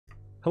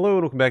Hello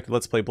and welcome back to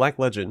Let's Play Black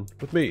Legend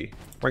with me,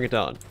 Bring It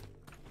On.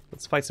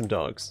 Let's fight some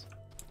dogs.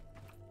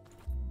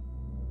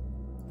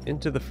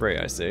 Into the fray,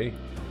 I say.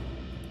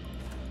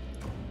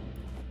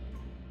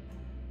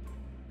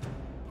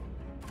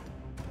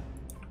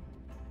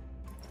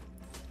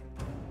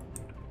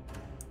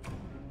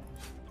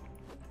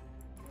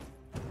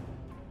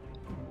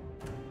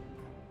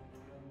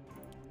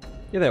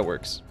 Yeah, that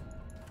works.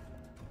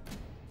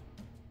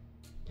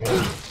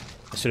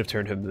 I should have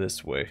turned him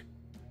this way.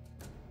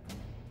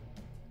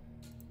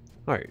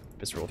 Alright,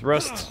 visceral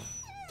thrust.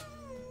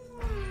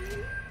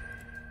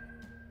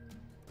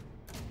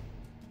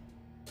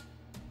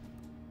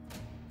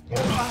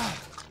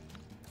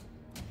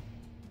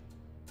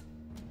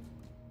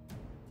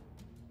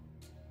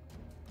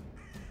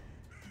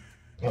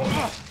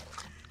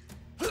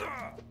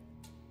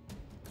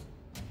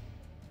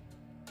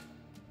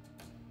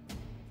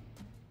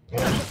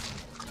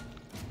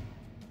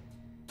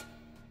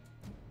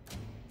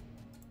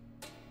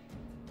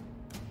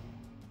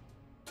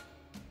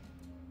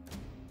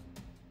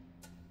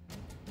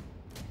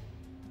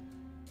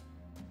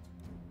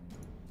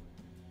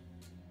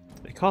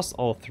 It costs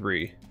all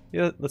three.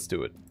 Yeah, let's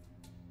do it.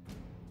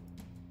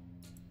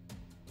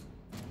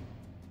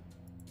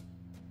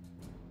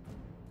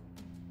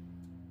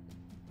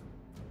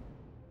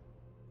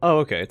 Oh,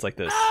 okay, it's like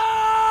this.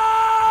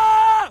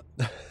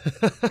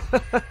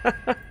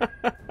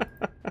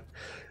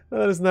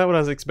 That is not what I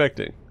was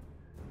expecting.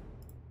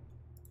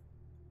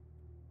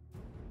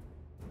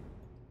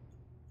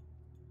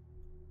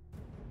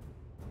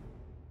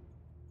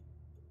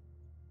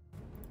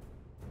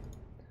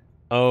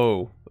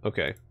 Oh,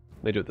 okay.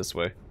 They do it this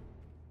way.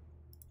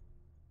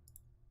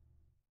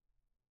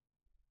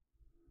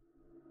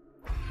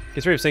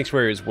 Gets rid of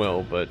Sanctuary as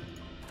well, but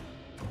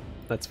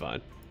that's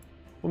fine.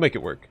 We'll make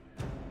it work.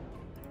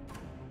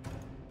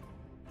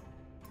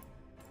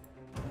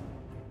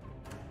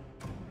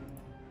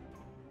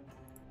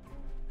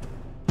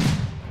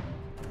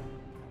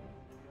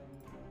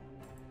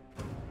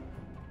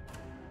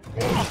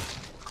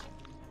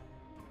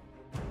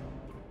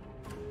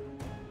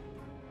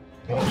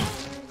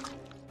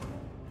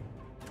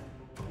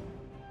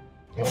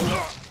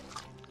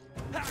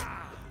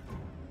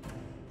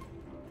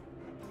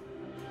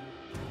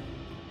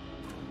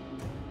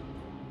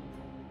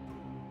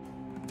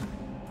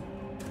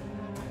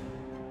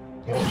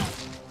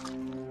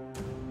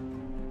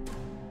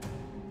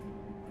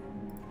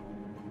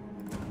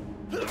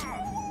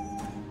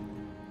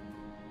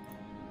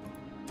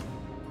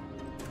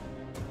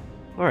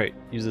 Alright,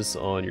 use this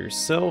on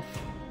yourself.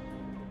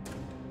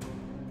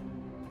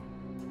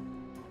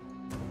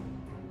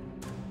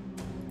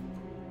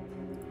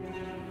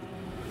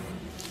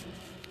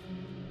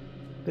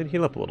 Then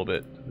heal up a little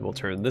bit. We'll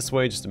turn this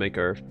way just to make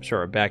sure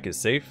our back is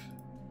safe.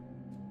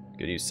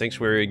 Gonna use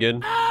Sanctuary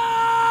again.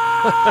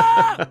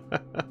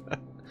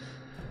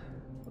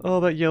 Oh,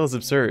 that yell is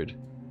absurd.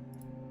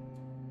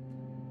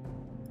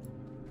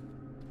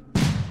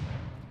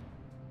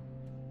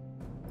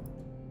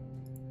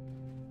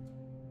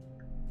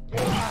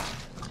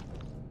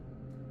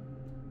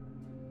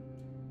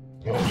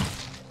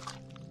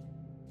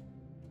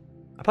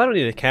 I probably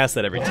don't need to cast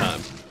that every time.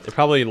 It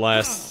probably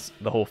lasts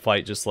the whole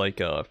fight just like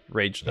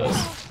Rage does.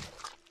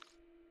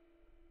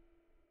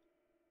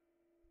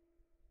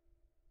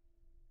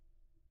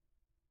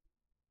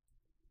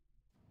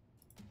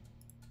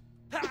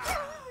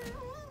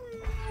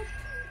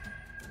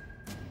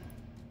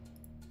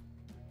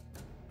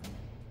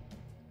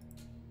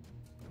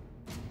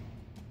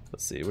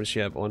 Let's see, what does she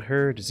have on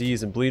her?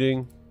 Disease and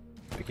bleeding.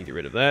 We can get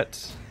rid of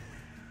that.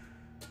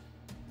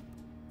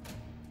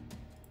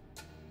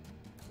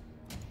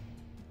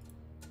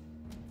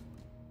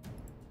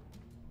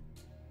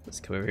 Let's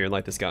come over here and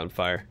light this guy on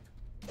fire.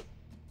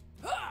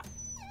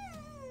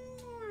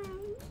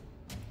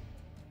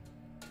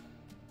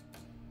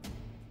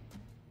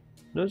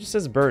 No, it just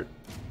says burnt.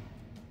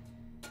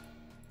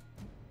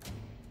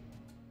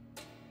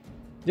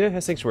 Yeah, it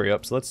has Sanctuary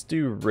up, so let's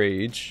do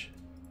Rage.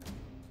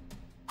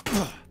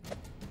 Let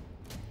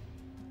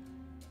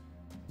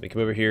me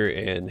come over here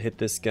and hit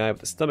this guy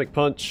with a stomach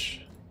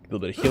punch. Get a little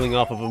bit of healing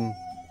off of him.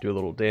 Do a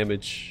little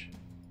damage.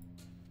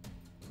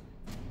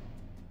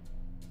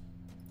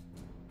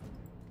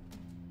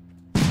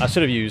 I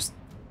should have used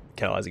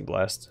Catalyzing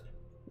Blast.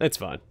 It's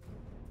fine.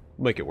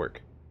 We'll make it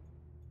work.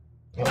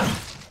 I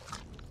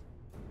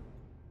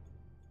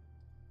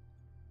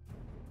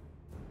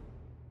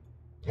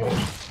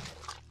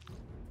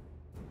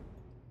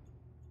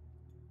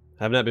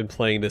have not been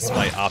playing this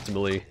fight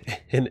optimally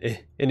in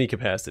any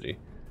capacity.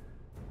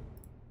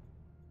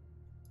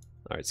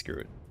 Alright, screw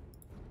it.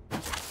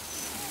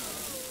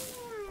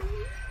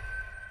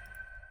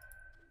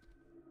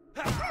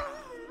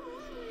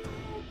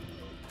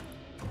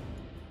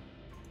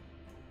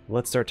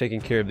 Let's start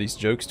taking care of these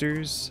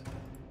jokesters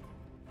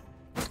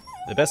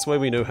the best way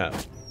we know how.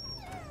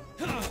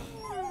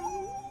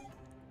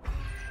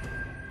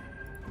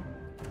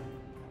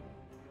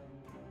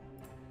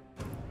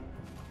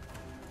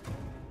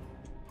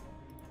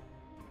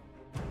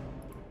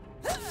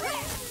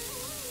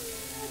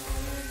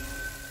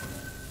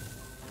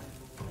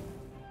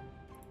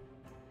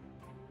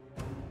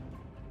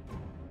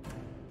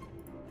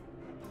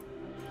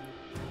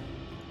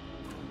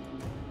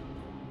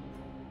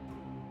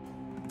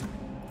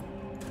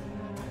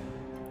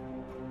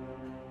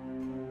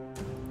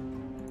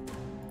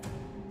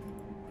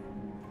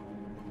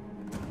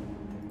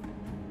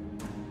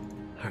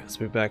 Let's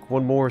move back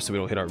one more so we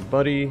don't hit our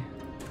buddy.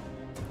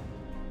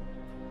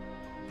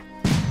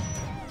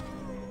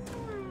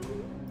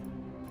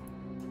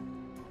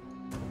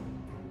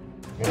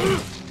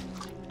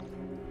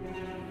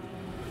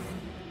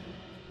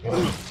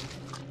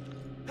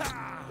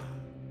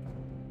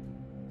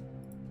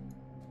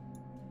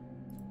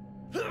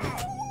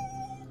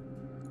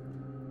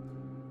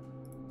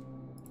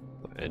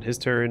 And his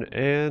turn,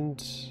 and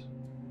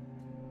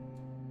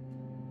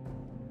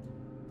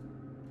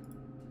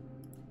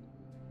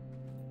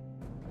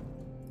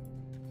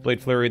Blade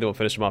Flurry, then we'll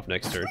finish him off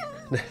next turn.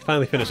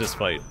 Finally finish this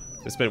fight.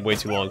 We spent way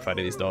too long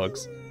fighting these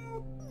dogs.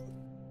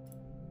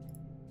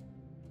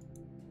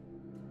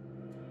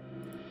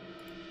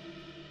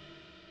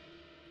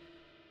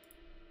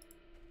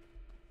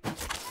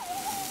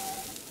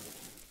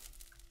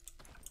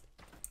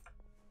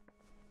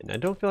 And I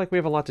don't feel like we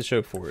have a lot to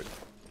show for it.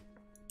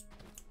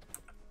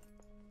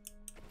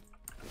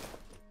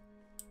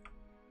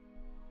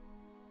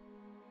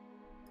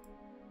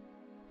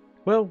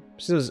 Well,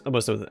 she's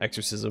almost done with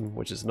exorcism,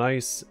 which is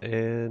nice,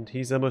 and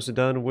he's almost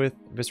done with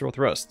visceral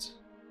thrust.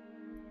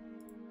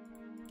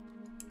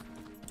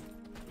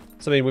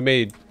 So I mean, we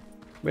made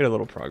a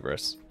little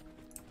progress.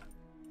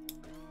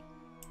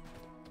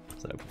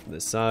 So from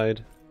this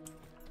side,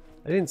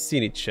 I didn't see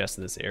any chests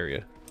in this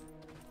area.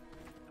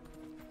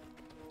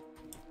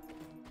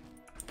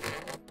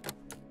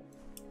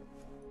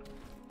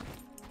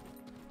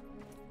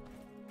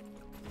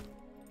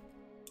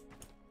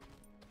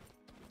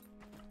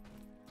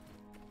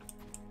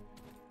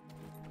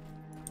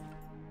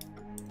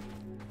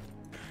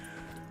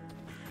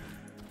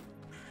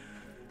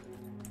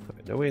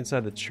 No way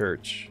inside the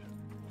church.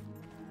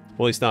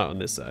 Well, at least not on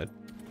this side.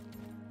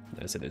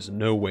 I said there's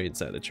no way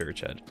inside the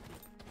church head.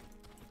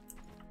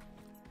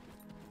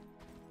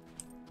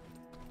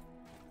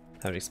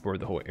 Haven't explored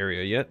the whole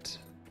area yet.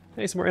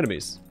 Hey, some more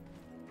enemies.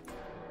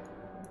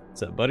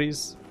 What's up,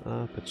 buddies?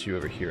 Put you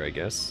over here, I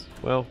guess.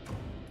 Well.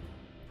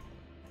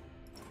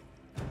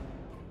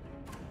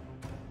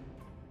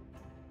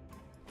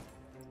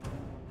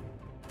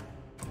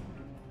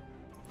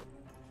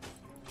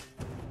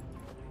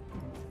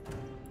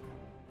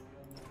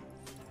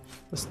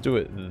 Let's do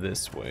it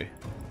this way.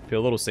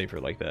 Feel a little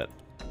safer like that.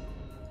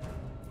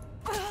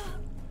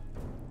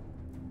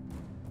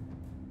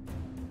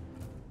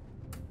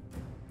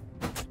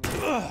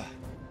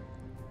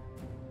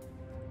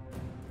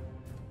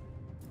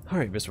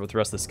 Alright, Mr. We'll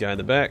thrust this guy in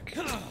the back.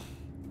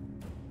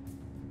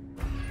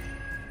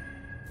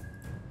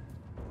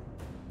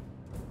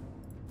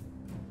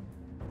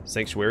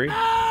 Sanctuary. So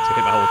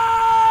hit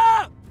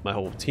my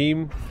whole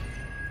team.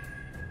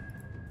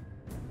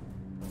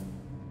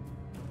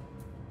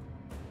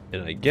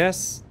 And I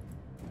guess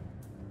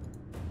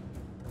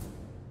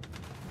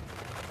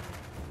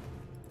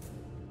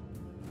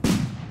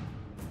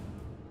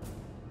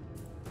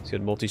he's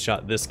gonna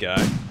multi-shot this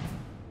guy.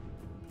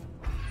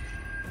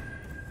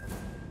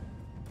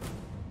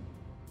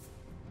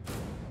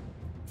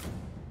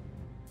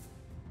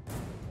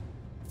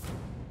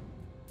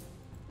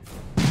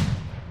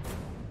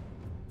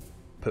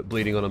 Put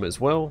bleeding on him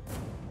as well.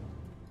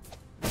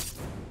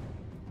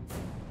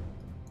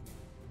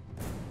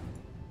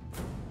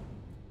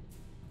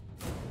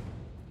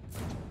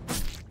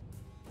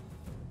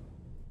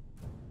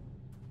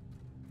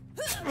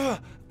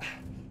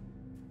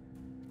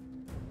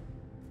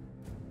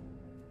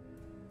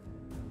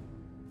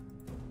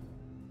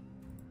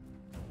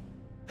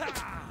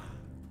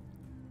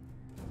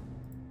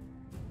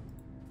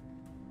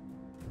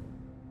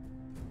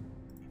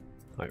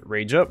 Alright,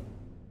 rage up.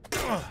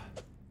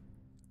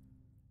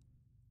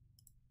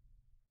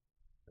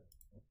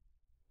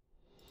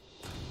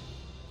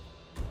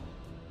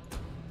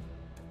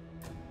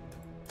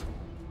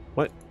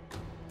 What?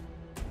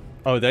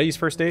 Oh, did I use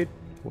first aid?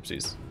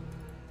 Whoopsies.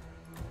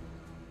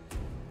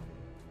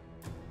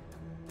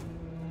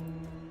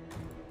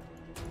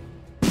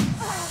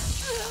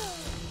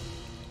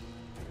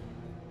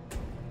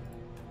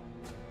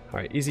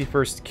 Alright, easy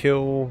first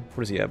kill.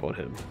 What does he have on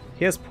him?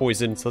 He has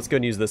poison, so let's go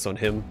and use this on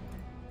him.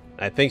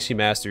 I think she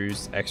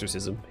masters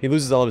exorcism. He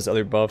loses all of his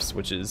other buffs,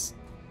 which is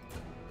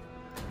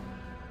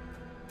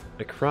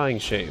a crying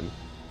shame.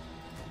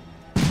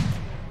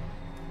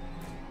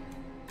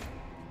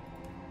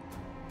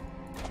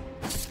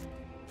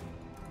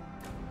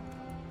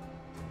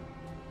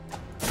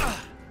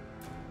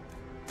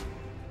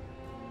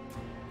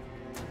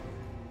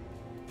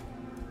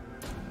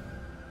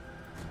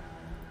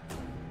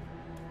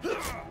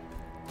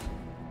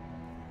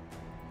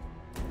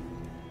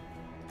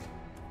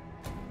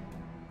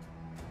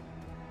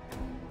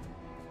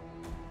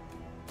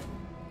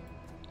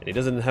 And he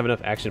doesn't have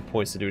enough action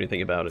points to do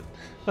anything about it.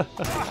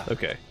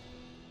 Okay.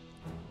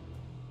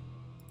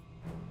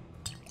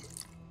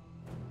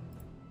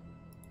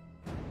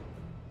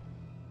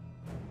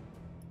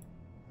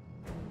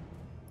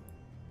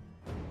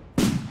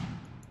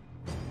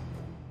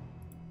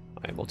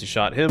 I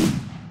multi-shot him.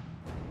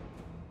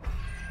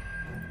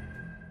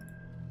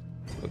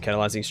 A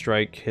catalyzing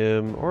strike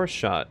him or a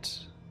shot.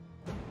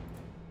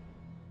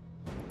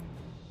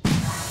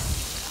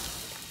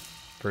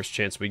 First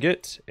chance we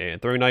get,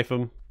 and throwing knife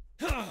him.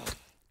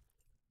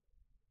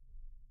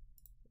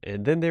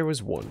 And then there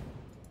was one.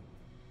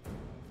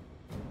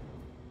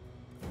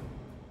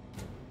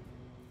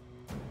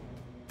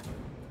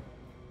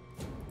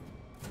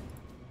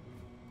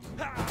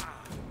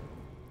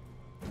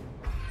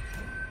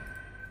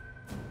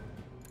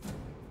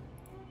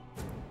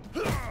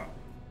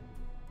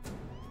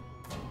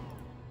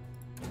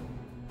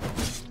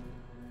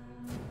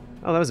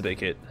 Oh, that was a big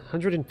hit.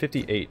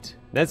 158.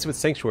 That's with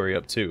Sanctuary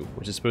up too,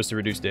 which is supposed to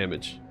reduce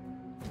damage.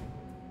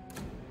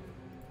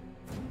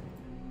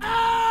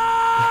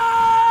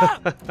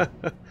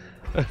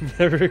 I'm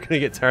never gonna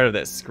get tired of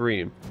that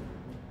scream.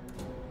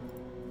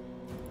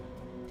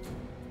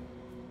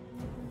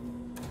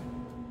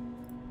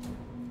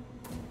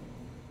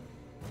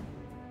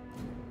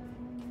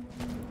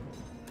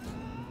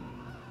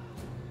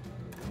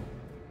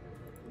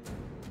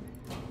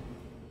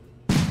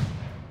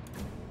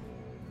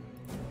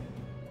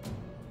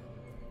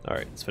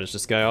 Alright, let's finish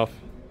this guy off.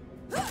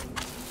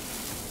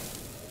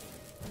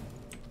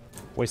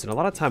 Wasting a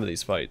lot of time in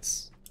these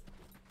fights.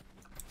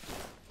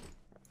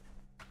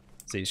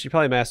 See, she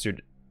probably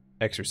mastered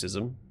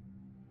exorcism.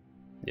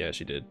 Yeah,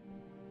 she did.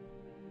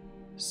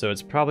 So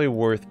it's probably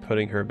worth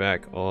putting her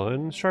back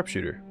on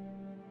sharpshooter.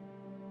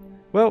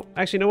 Well,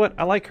 actually, you know what?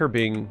 I like her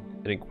being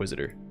an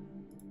inquisitor.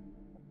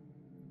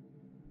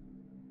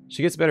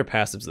 She gets better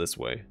passives this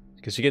way,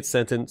 because she gets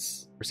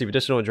sentence, receive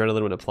additional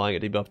adrenaline when applying a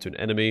debuff to an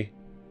enemy.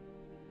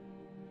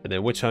 And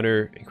then Witch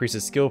Hunter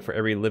increases skill for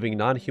every living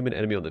non-human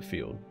enemy on the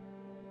field.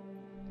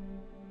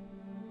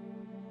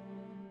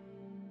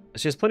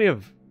 She has plenty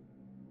of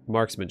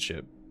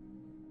marksmanship.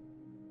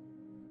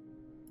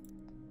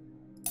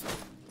 I'm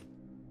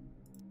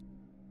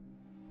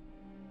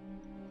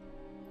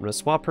going to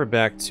swap her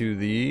back to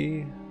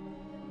the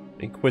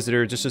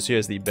Inquisitor just so she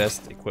has the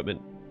best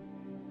equipment.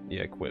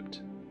 Yeah,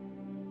 equipped.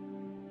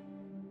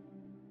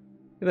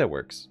 Yeah, that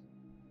works.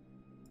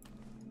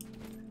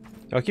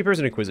 I'll keep her as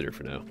an Inquisitor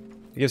for now.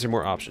 It gives her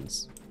more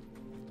options.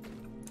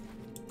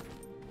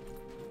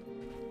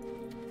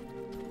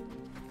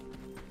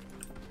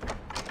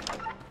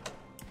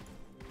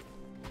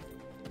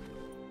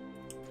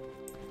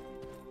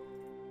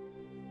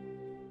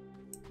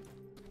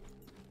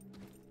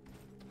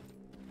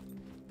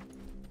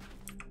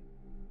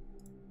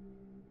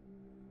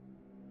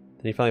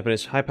 Then he finally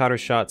finished high powder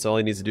shots. All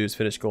he needs to do is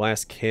finish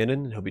glass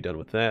cannon, and he'll be done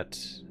with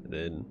that. And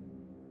then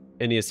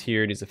Ennius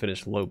here needs to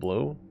finish low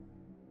blow.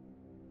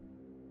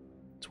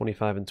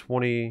 25 and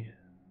 20.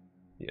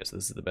 Yeah, so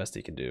this is the best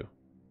he can do.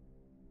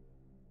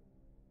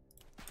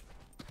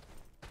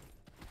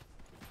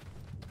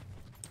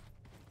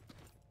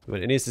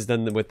 When Ennius is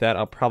done with that,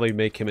 I'll probably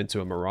make him into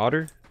a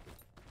marauder,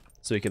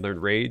 so he can learn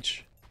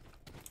rage.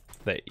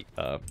 That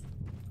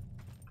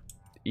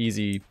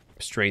easy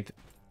strength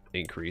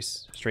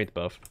increase, strength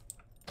buff.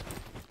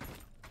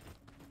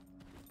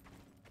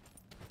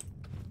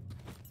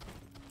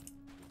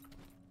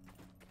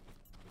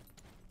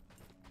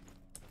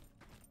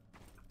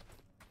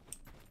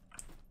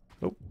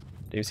 Oh,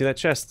 didn't you see that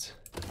chest?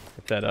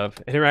 If that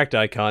interact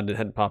icon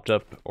hadn't popped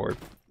up, or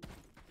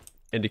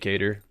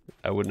indicator,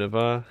 I wouldn't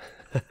have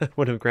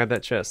wouldn't have grabbed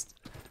that chest.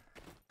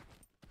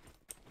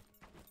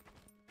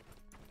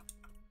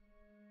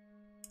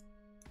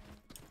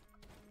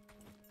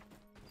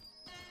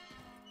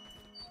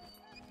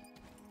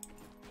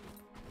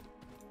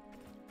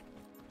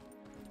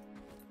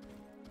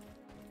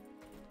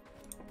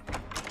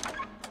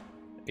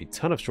 A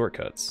ton of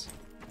shortcuts,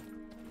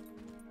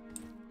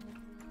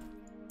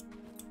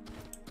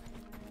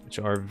 which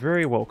are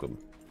very welcome,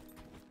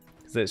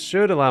 because it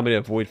should allow me to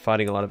avoid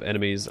fighting a lot of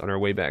enemies on our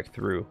way back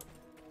through.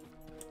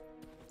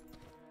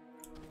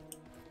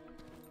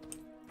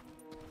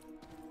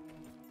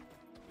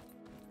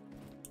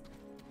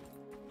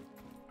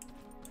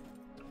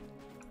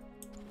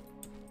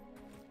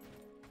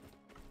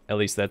 At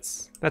least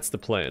that's the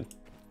plan.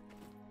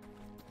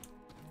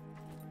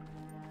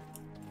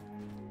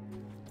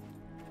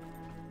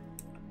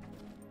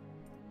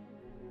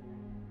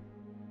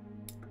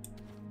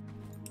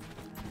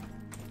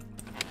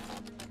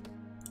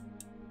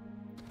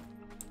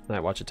 I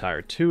watch a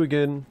tire 2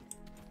 again.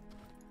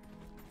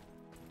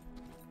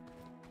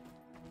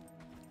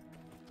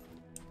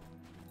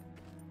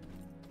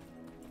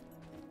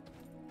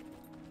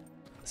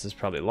 This is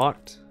probably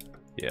locked.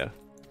 Yeah.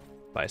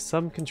 By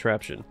some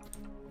contraption.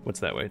 What's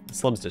that way? The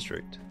Slums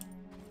District.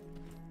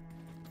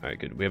 Alright,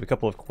 good. We have a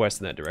couple of quests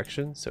in that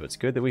direction, so it's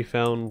good that we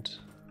found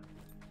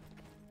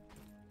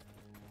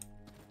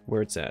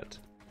where it's at.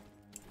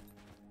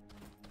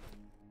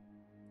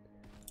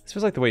 This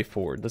feels like the way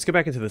forward. Let's go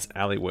back into this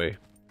alleyway.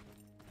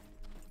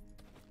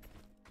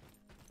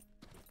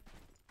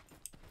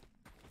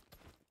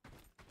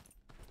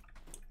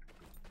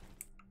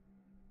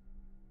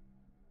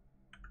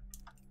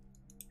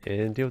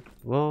 And deal with,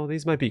 well,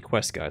 these might be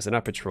quest guys. They're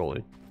not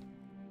patrolling.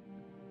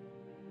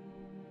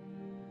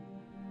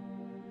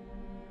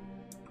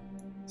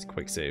 It's a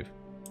quick save.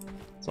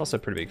 It's also a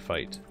pretty big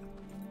fight.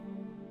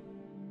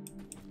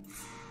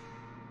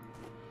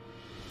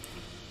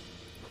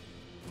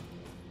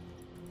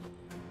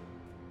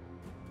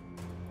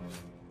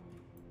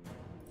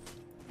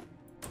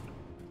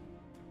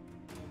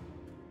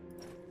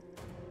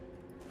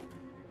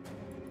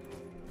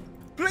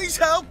 Please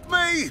help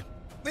me!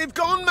 They've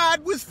gone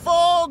mad with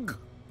fog!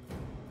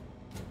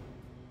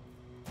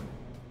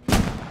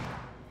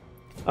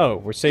 Oh,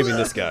 we're saving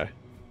this guy.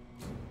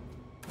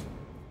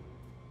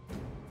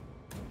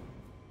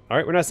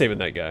 Alright, we're not saving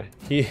that guy.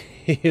 He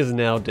is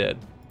now dead.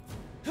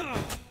 And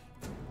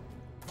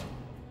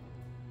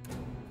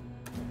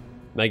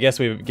I guess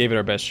we gave it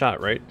our best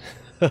shot, right?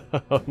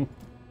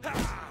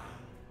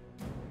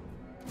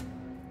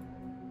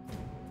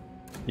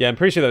 Yeah, I'm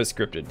pretty sure that was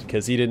scripted,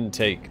 because he didn't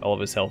take all of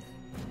his health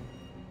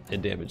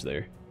and damage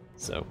there.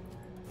 So,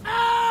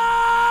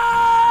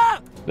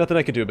 nothing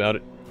I could do about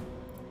it.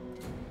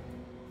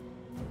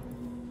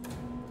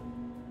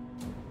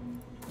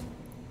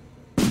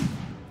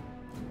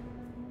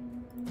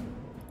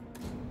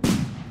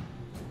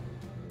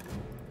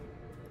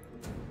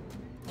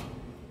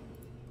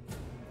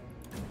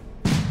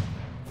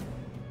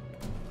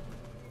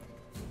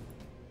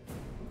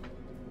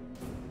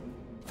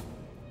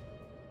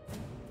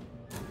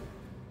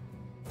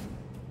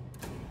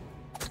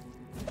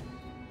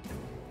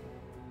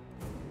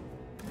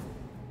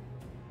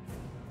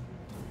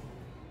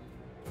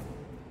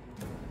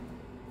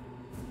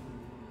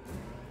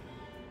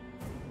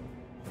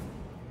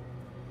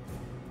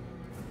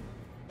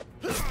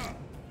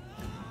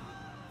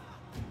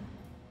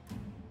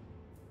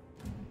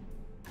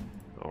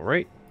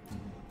 Alright.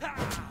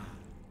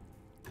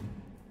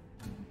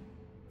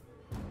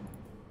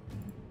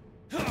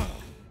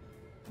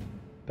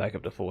 Back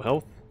up to full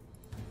health.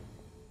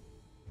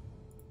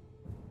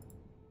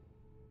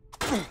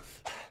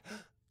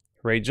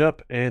 Rage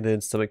up, and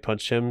then stomach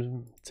punch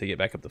him to get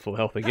back up to full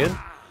health again.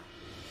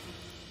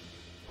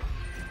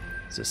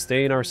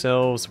 Sustain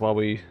ourselves while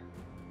we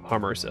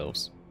harm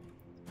ourselves.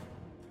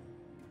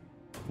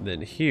 And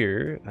then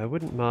here, I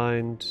wouldn't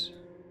mind...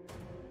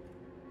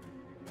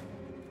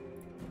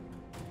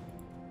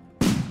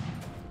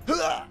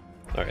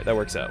 Alright, that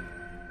works out.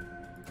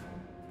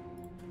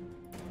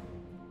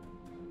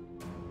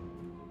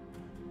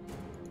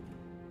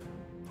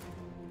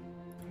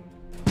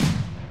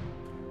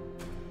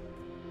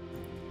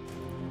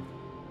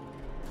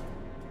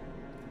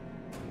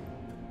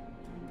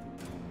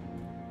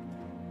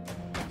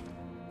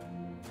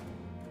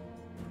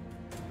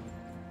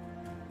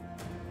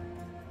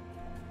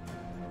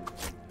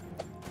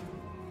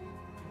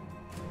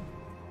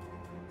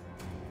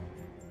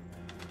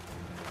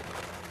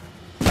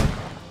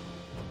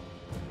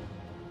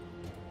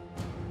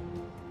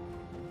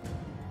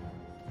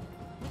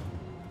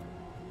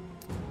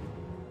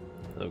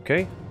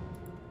 Okay.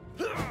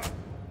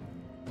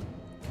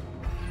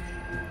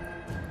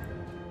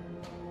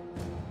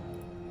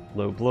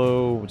 Low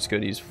blow. We're just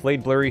going to use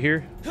Flayed Blurry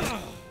here.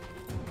 I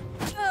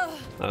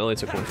only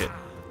took one hit.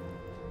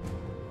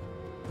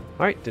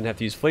 Alright, didn't have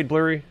to use Flayed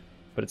Blurry,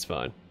 but it's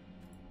fine.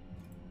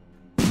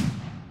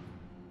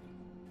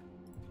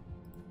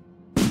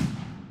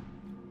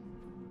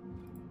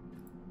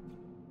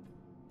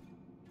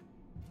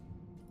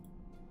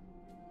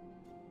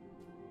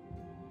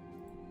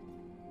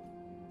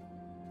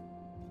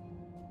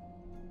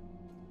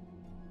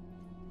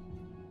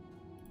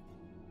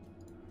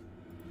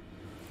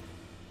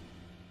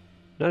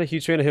 Not a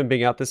huge fan of him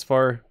being out this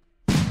far,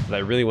 but I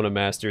really want to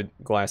master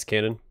Glass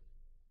Cannon.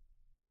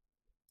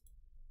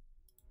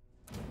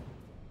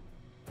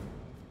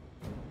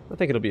 I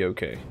think it'll be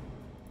okay.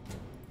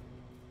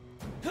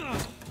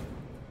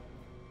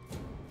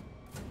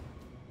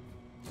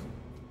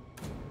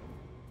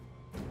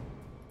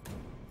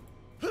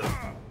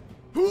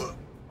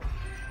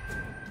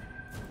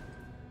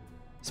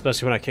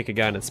 Especially when I kick a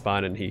guy in the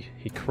spine and he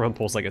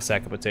crumples like a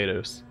sack of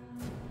potatoes.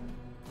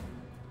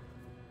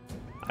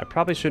 I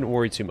probably shouldn't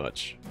worry too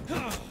much.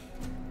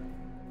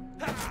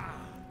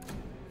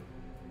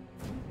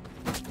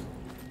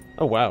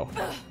 Oh, wow.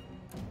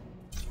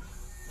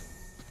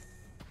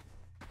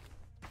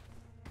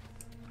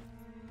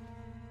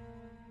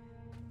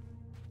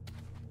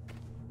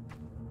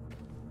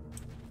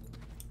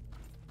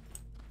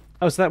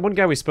 Oh, so that one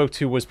guy we spoke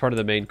to was part of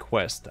the main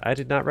quest. I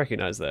did not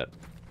recognize that.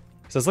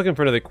 So I was looking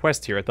for another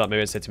quest here. I thought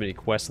maybe I set too many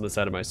quests on the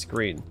side of my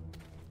screen,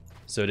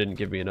 so it didn't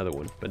give me another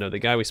one. But no, the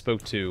guy we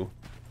spoke to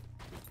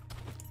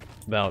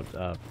about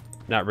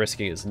not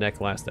risking his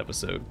neck last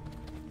episode,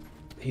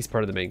 he's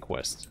part of the main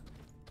quest.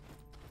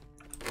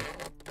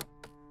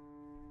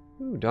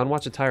 Ooh,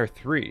 Dawnwatch Attire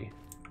 3.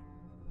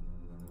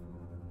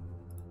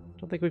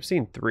 Don't think we've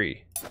seen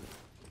 3.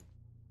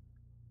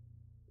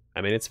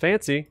 I mean, it's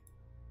fancy.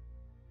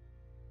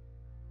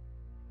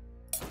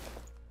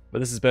 But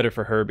this is better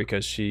for her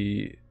because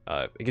she,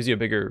 it gives you a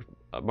bigger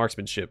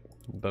marksmanship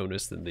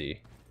bonus than the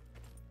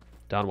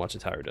Dawnwatch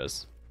Attire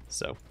does.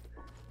 So,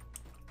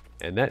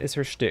 and that is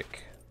her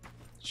shtick.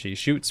 She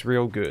shoots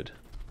real good.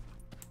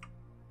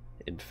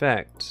 In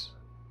fact,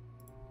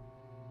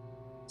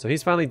 so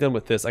he's finally done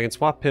with this. I can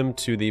swap him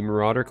to the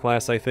Marauder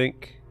class, I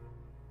think.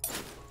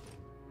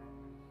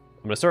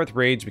 I'm going to start with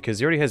Rage because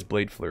he already has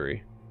Blade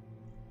Flurry.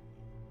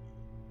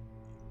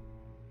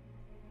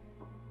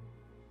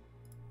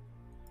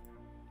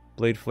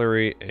 Blade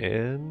Flurry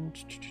and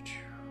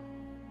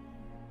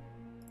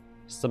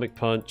Stomach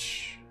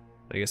punch.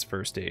 I guess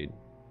first aid.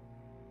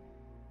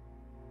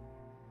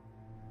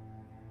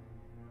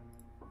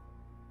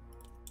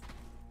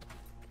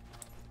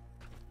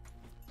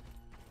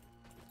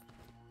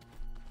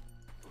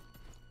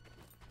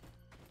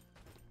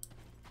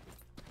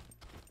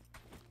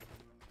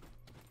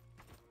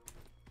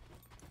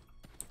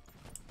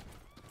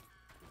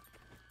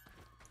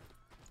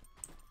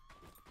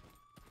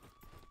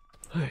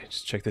 Alright,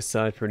 just check this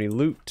side for any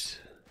loot.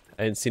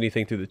 I didn't see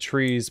anything through the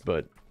trees,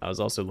 but I was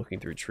also looking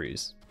through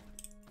trees.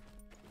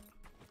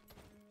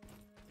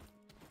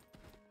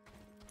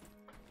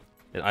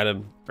 An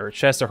item or a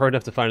chest are hard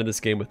enough to find in this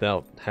game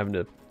without having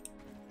to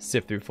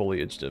sift through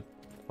foliage to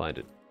find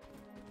it.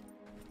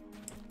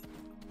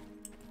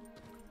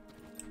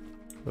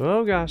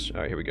 Oh gosh.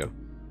 Alright, here we go.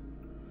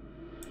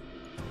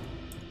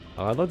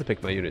 Oh, I'd love to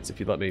pick my units if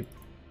you'd let me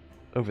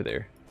over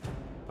there.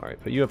 Alright,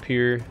 put you up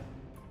here.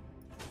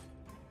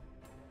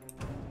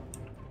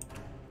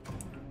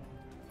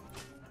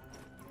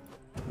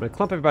 I'm gonna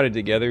clump everybody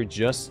together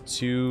just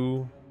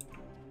to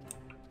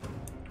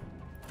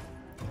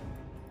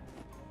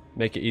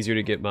make it easier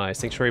to get my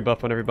sanctuary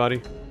buff on everybody.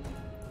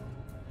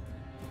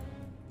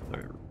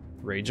 Alright,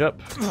 rage up.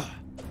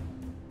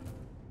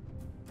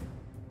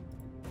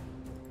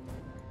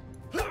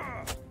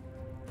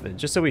 Then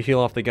just so we heal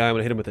off the guy, I'm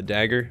gonna hit him with a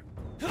dagger.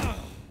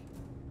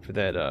 For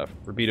that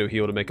Rabido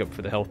heal to make up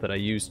for the health that I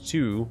used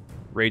to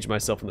rage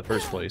myself in the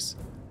first place.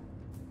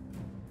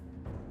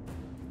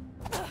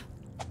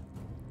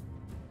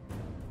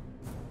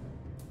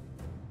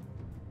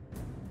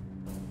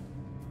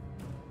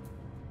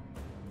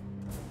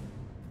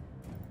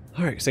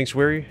 Alright,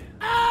 sanctuary.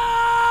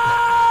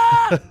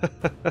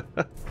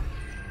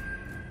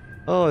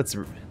 Oh,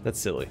 that's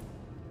silly.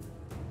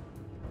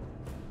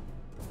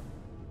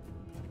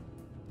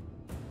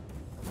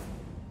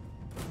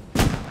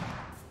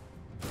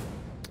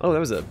 Oh, that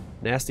was a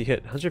nasty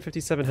hit.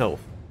 157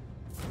 health.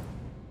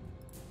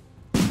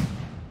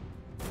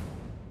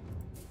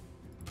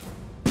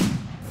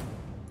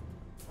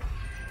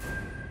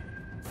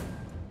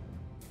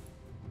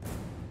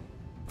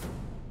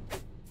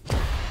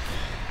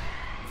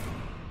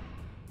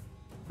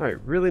 Alright,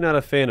 really not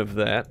a fan of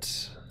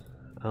that.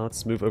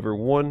 Let's move over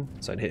one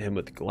so I can hit him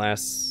with the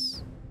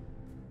glass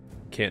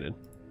cannon.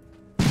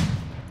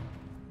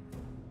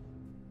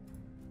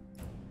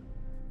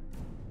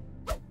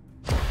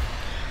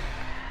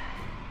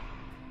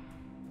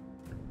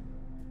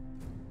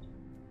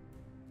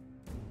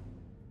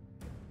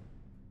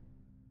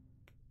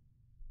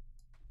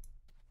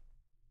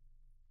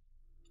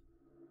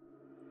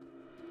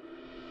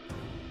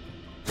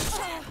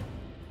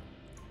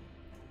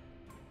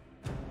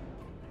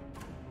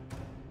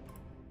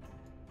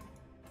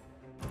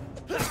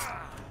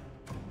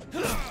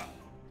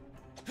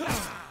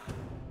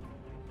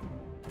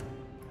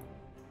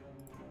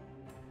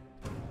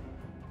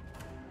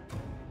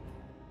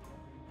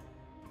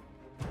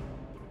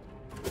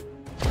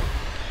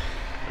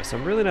 So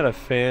I'm really not a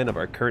fan of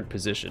our current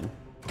position.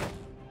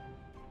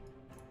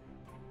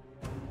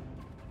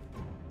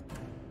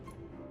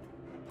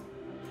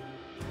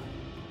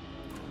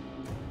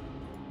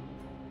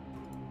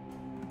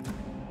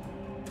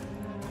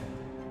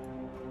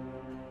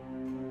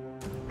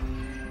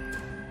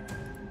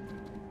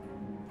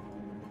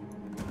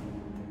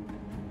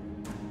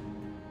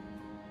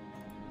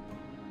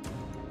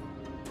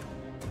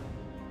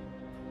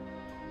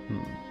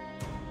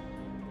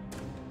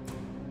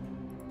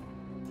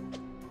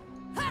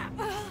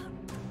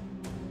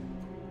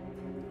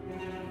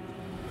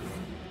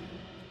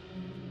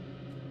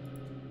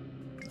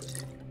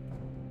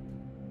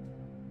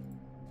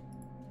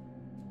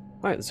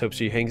 Alright, let's hope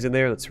she hangs in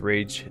there. Let's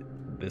rage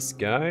this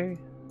guy.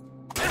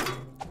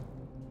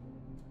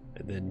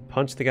 And then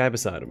punch the guy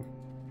beside him.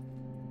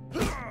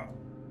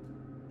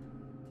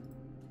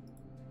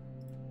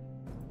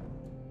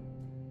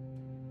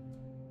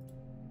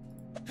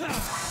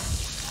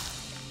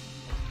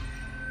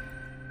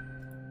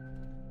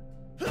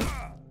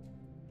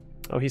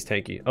 Oh, he's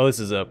tanky. Oh, this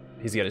is up.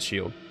 He's got a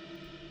shield.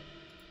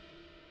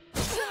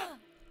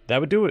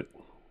 That would do it.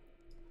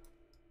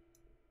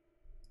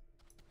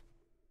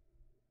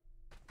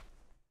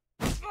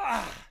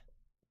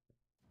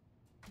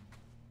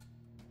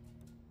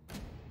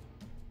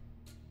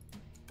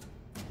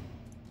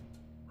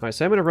 Alright,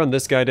 so I'm going to run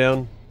this guy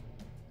down.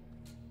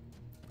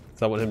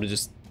 So I want him to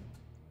just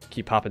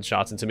keep popping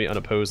shots into me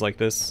unopposed like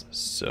this.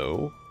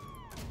 So...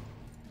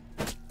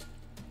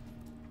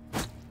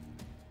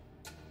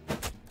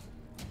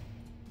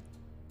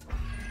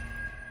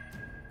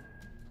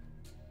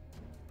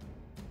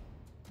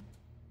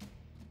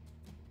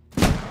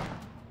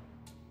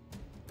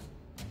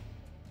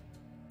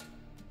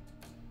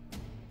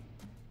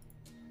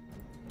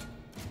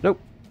 Nope.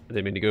 I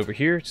didn't mean to go over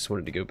here. Just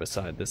wanted to go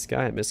beside this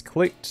guy. I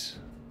misclicked.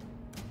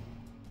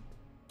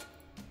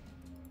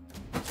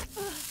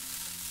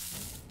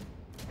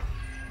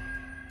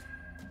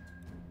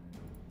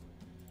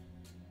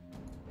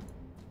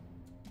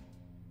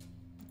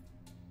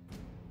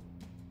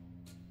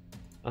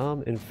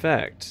 In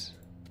fact,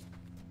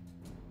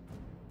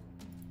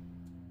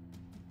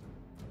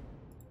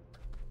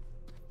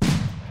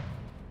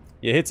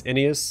 Yeah, it hits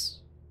Ennius,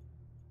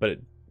 but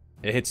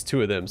it hits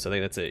 2 of them, so I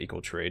think that's an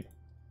equal trade.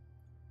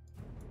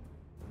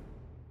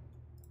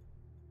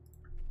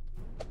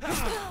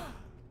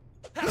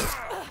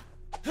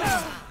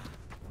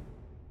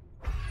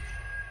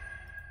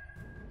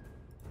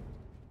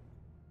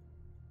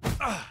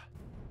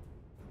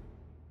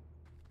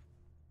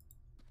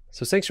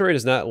 So Sanctuary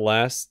does not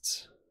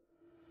last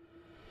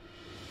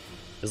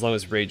as long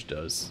as Rage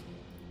does.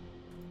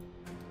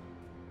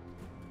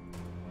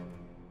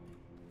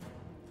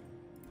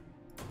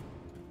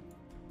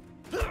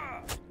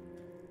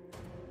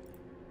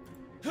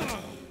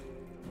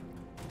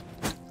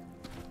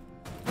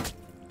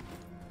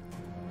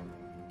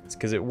 It's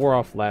because it wore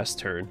off last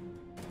turn.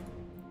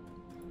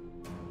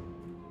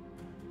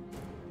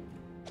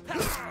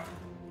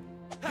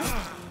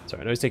 Sorry,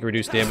 I know he's taking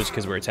reduced damage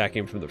because we're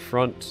attacking him from the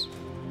front.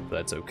 But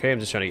that's okay, I'm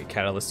just trying to get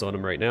catalysts on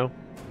him right now.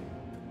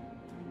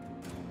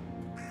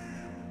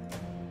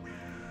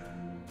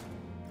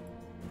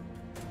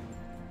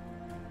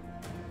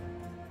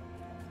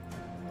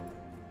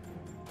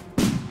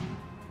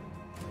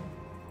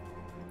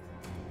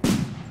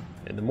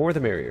 And the more the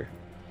merrier.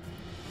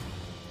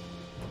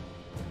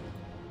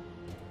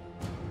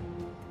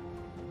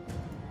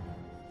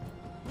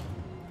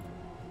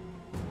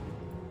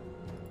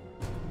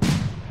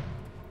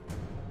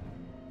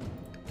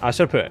 I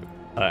should have put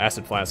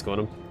acid flask on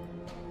him.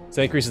 So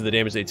that increases the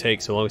damage they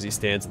take so long as he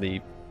stands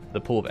in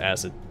the pool of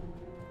acid.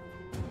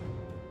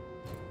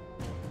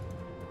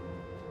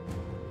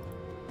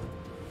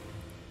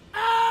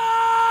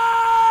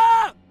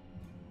 Ah!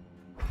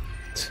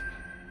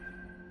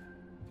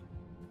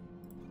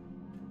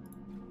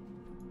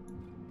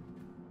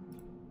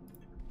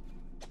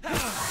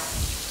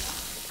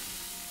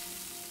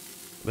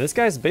 This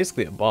guy's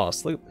basically a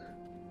boss. Look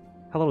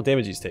how little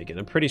damage he's taken.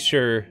 I'm pretty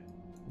sure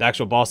the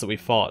actual boss that we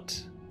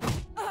fought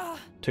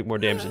took more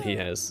damage than he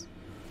has.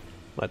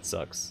 That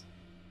sucks.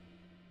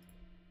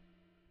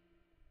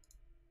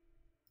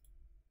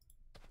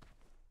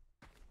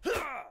 Yeah,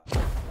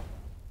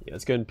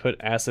 let's go ahead and put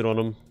acid on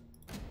him.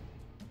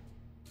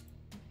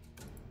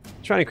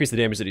 Try to increase the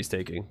damage that he's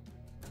taking.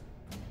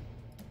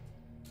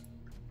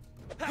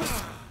 And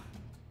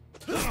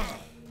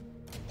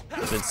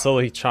then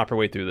slowly chop our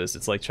way through this.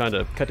 It's like trying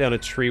to cut down a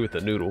tree with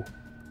a noodle.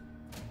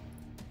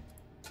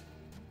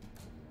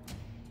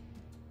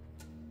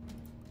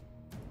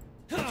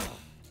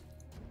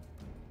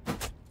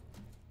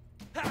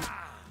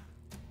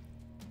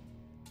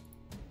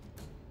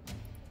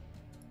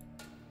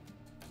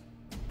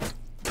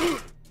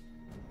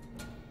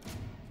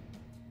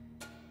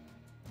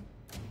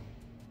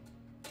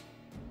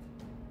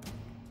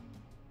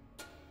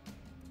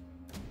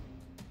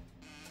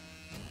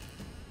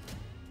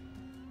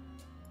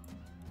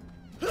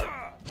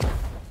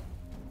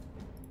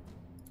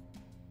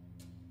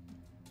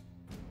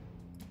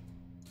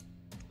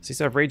 Does he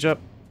still have rage up?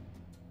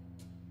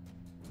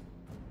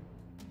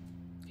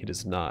 He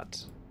does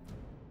not.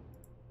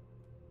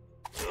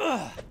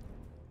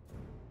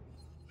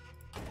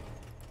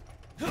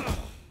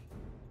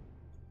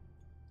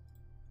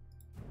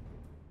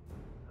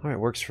 Alright,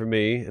 works for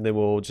me. And then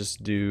we'll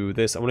just do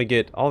this. I want to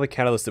get all the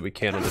catalysts that we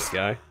can on this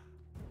guy.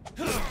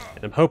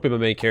 And I'm hoping my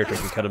main character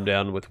can cut him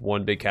down with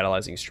one big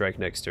catalyzing strike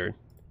next turn.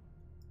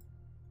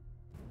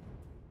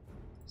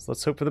 So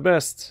let's hope for the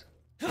best.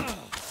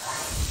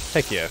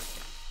 Heck yeah.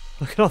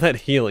 Look at all that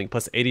healing,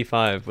 plus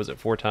 85, was it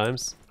 4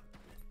 times?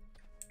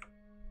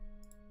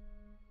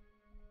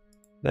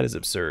 That is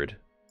absurd.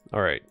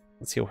 Alright,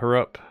 let's heal her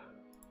up.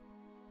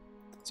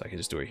 So I can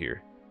just do it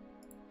here.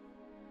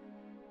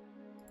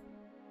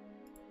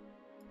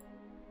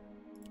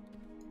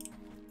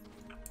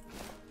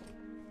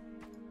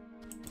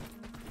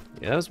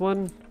 Yeah, that was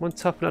one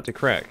tough nut to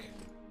crack.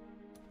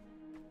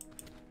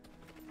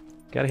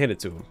 Gotta hand it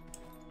to him.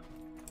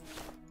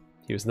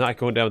 He was not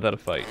going down without a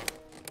fight.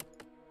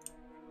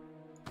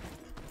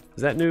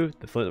 Is that new?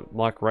 The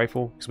flintlock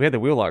rifle? Because we had the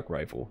wheellock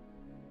rifle.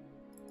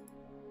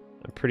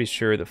 I'm pretty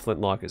sure the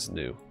flintlock is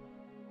new.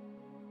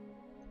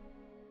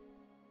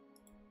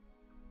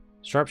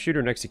 Sharpshooter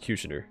and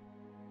executioner.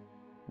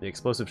 The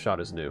explosive shot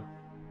is new.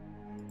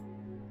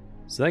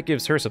 So that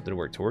gives her something to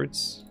work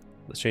towards.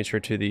 Let's change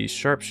her to the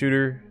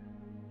sharpshooter.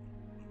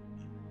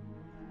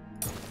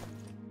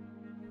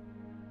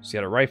 She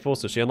got a rifle,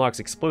 so she unlocks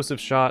explosive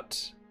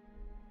shot.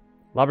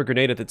 Lob a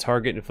grenade at the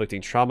target,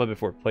 inflicting trauma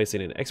before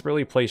placing an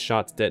expertly placed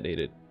shot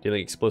detonated,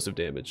 dealing explosive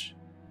damage.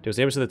 Deals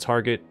damage to the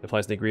target,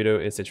 applies Negrito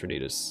and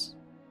Citronitas.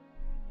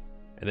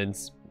 And then,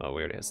 oh,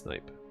 we already have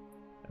snipe.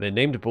 And then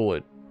named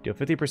bullet. Deal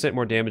 50%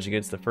 more damage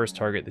against the first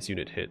target this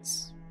unit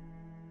hits.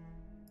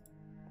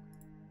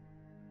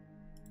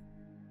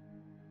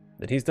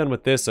 Then he's done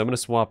with this, so I'm going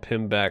to swap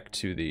him back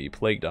to the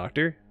Plague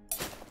Doctor.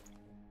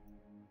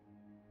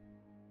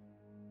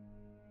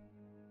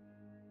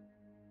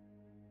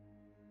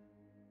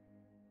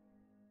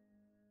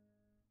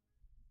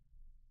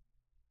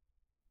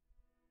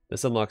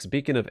 This unlocks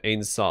Beacon of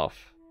Ain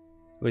Sof.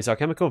 Release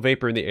alchemical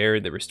vapor in the air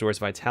that restores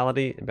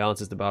vitality and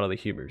balances the bodily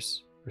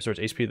humors. Restores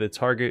HP to the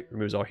target,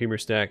 removes all humor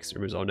stacks,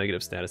 removes all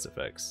negative status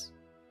effects.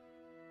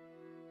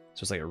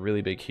 So it's like a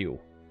really big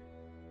heal.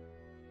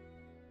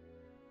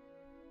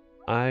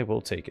 I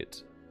will take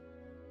it.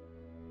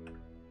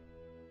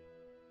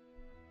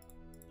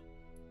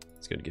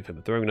 It's going to give him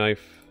a throwing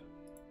knife.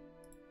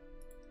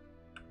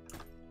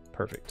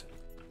 Perfect.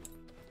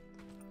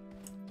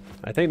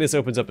 I think this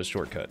opens up a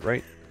shortcut,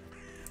 right?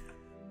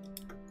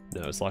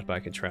 No, it's locked by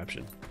a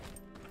contraption.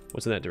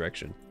 What's in that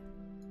direction?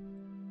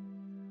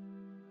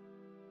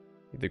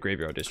 The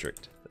graveyard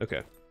district.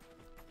 Okay.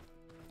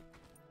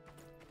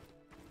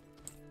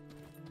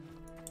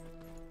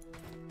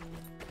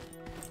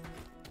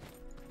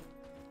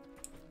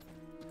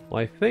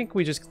 Well, I think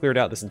we just cleared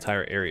out this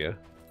entire area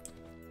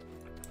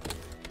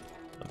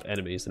of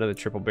enemies. Another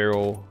triple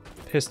barrel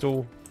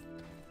pistol.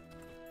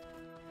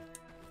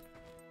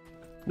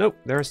 Nope,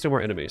 there are still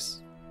more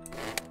enemies.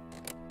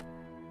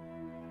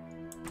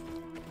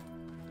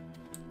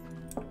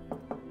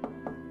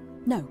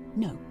 No,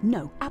 no,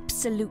 no,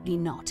 absolutely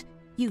not.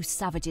 You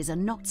savages are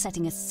not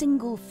setting a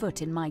single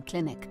foot in my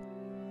clinic.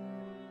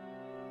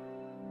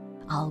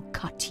 I'll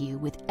cut you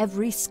with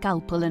every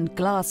scalpel and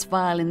glass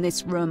vial in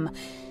this room.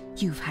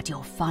 You've had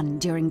your fun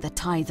during the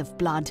tithe of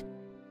blood.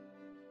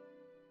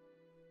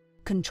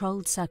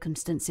 Controlled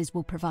circumstances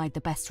will provide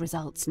the best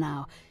results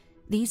now.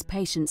 These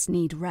patients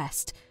need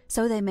rest,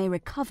 so they may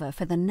recover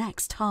for the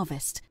next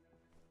harvest.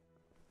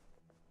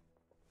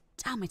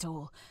 Damn it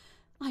all.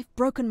 I've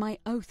broken my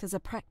oath as a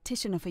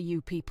practitioner for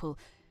you people,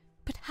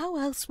 but how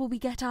else will we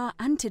get our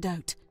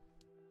antidote?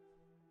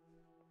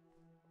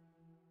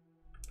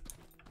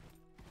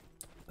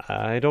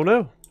 I don't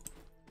know.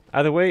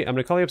 Either way, I'm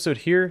going to call the episode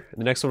here, and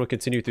the next one will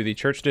continue through the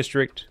church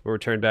district. We'll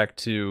return back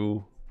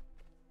to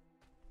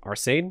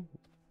Arsane.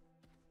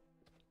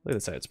 Look at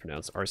this how it's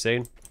pronounced.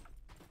 Arsane.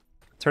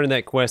 Turn in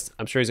that quest.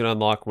 I'm sure he's going to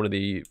unlock one of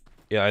the,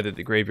 either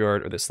the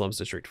graveyard or the slums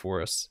district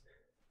for us.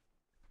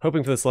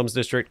 Hoping for the slums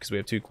district because we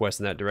have 2 quests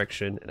in that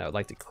direction, and I would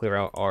like to clear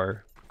out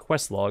our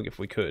quest log if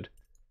we could.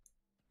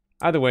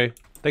 Either way,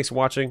 thanks for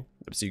watching.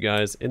 I'll see you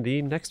guys in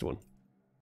the next one.